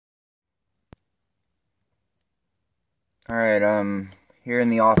Alright, here in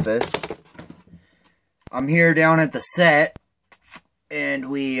the office. I'm here down at the set, and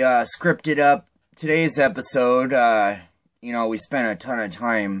we, scripted up today's episode. You know, we spent a ton of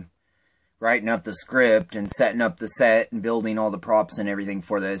time writing up the script and setting up the set and building all the props and everything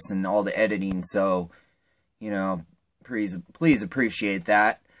for this and all the editing, so, you know, please appreciate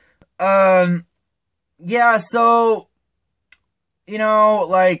that. Yeah, so, you know,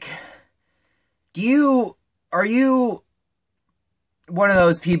 like, are you one of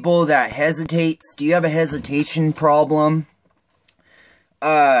those people that hesitates? Do you have a hesitation problem?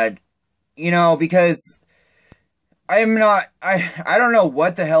 You know, because I don't know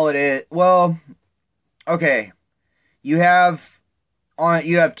what the hell it is. Well, okay. You have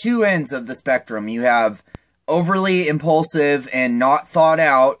two ends of the spectrum. You have overly impulsive and not thought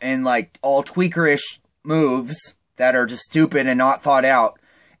out and like all tweakerish moves that are just stupid and not thought out.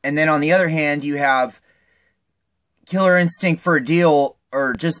 And then on the other hand, you have killer instinct for a deal,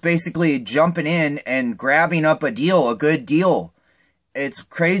 or just basically jumping in and grabbing up a deal, a good deal. It's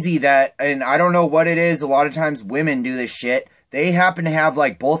crazy that, and I don't know what it is, a lot of times women do this shit. They happen to have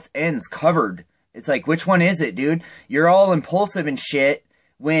like both ends covered. It's like, which one is it, dude? You're all impulsive and shit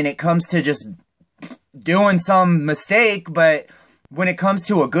when it comes to just doing some mistake, but when it comes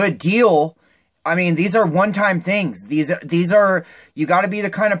to a good deal, I mean, these are one-time things. These are, you gotta be the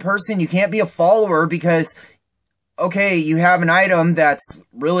kind of person, you can't be a follower because, okay, you have an item that's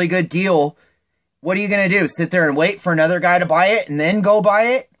really good deal. What are you going to do? Sit there and wait for another guy to buy it and then go buy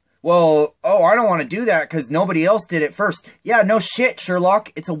it? Well, oh, I don't want to do that because nobody else did it first. Yeah, no shit,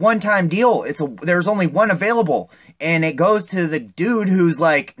 Sherlock. It's a one-time deal. There's only one available. And it goes to the dude who's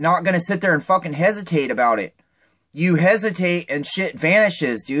like not going to sit there and fucking hesitate about it. You hesitate and shit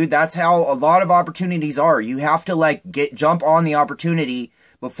vanishes, dude. That's how a lot of opportunities are. You have to like jump on the opportunity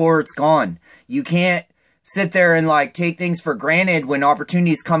before it's gone. You can't sit there and like take things for granted when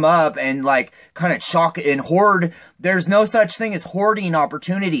opportunities come up and like kind of chalk and hoard. There's no such thing as hoarding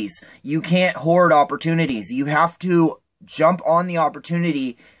opportunities. You can't hoard opportunities. You have to jump on the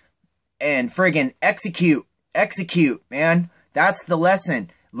opportunity and friggin' execute. Execute, man. That's the lesson.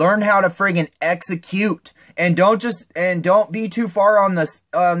 Learn how to friggin' execute. And don't be too far on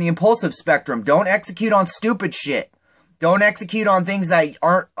the impulsive spectrum. Don't execute on stupid shit. Don't execute on things that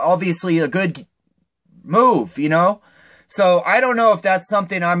aren't obviously a good move, you know? So I don't know if that's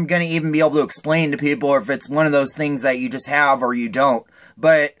something I'm going to even be able to explain to people, or if it's one of those things that you just have or you don't.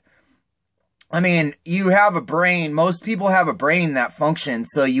 But I mean, you have a brain. Most people have a brain that functions.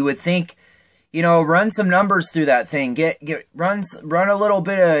 So you would think, you know, run some numbers through that thing. Run a little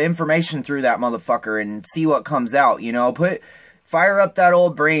bit of information through that motherfucker and see what comes out, you know? Fire up that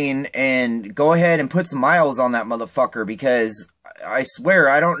old brain and go ahead and put some miles on that motherfucker, because I swear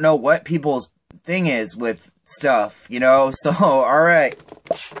I don't know what people's thing is with stuff, you know? So, alright.